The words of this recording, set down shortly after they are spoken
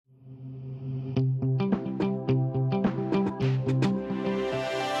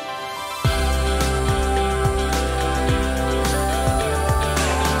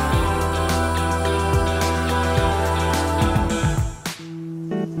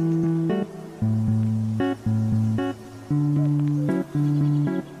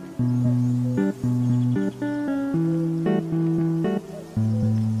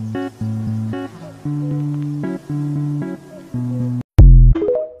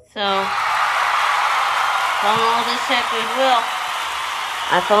So, found all this at Goodwill.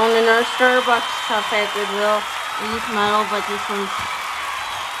 I found another Starbucks cup at Goodwill. It is metal, but this one's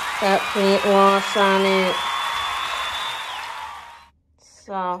got paint loss on it.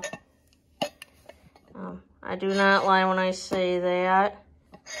 So, I do not lie when I say that.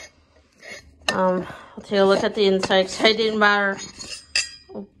 I'll take a look at the inside because I didn't bother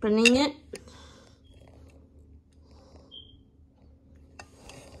opening it.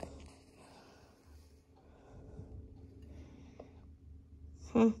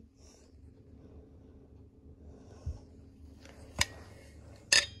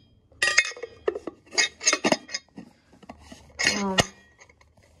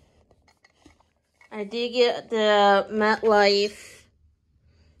 I did get the MetLife.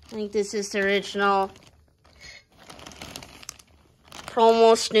 I think this is the original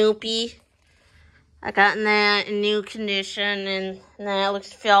promo Snoopy. I gotten that in new condition, and that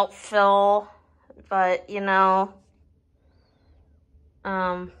looks felt fill, but you know,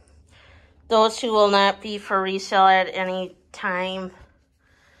 those two will not be for resale at any time.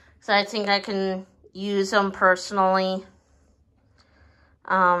 So I think I can use them personally.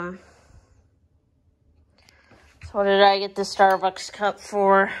 So what did I get the Starbucks cup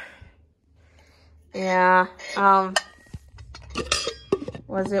for? Yeah,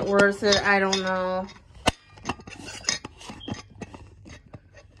 was it worth it? I don't know.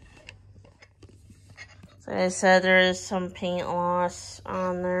 So I said there is some paint loss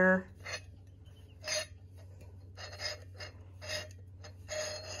on there.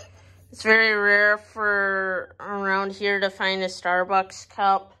 It's very rare for around here to find a Starbucks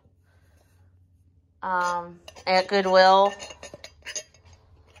cup at Goodwill.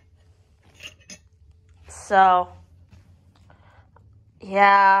 So,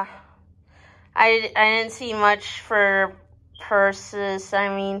 yeah, I didn't see much for purses.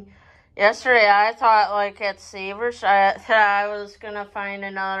 I mean, yesterday I thought, like, at Savers, I was going to find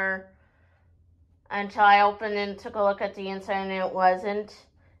another until I opened and took a look at the inside, and it wasn't.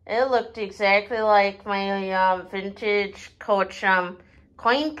 It looked exactly like my vintage Coach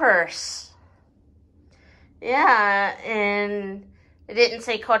coin purse. Yeah, and it didn't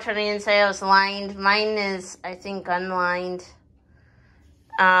say Coach on the inside. It was lined. Mine is, I think, unlined.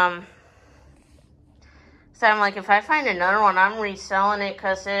 So I'm like, if I find another one, I'm reselling it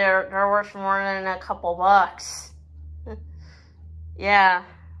because they're worth more than a couple bucks. Yeah.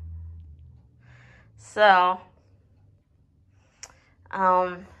 So,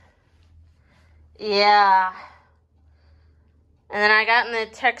 yeah. And then I got in the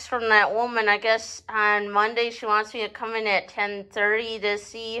text from that woman. I guess on Monday she wants me to come in at 10:30 to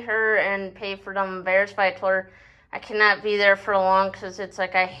see her and pay for them bears. But I told her I cannot be there for long because it's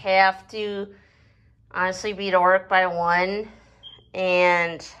like I have to honestly be to work by 1.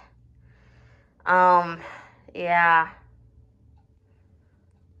 And, yeah.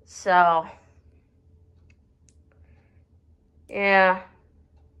 So, yeah.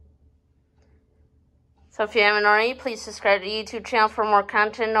 So if you haven't already, please subscribe to the YouTube channel for more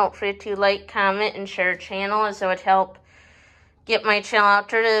content. Don't forget to like, comment, and share the channel, as it would help get my channel out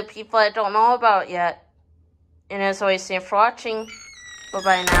there to the people that don't know about yet. And as always, thanks for watching.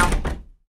 Bye-bye now.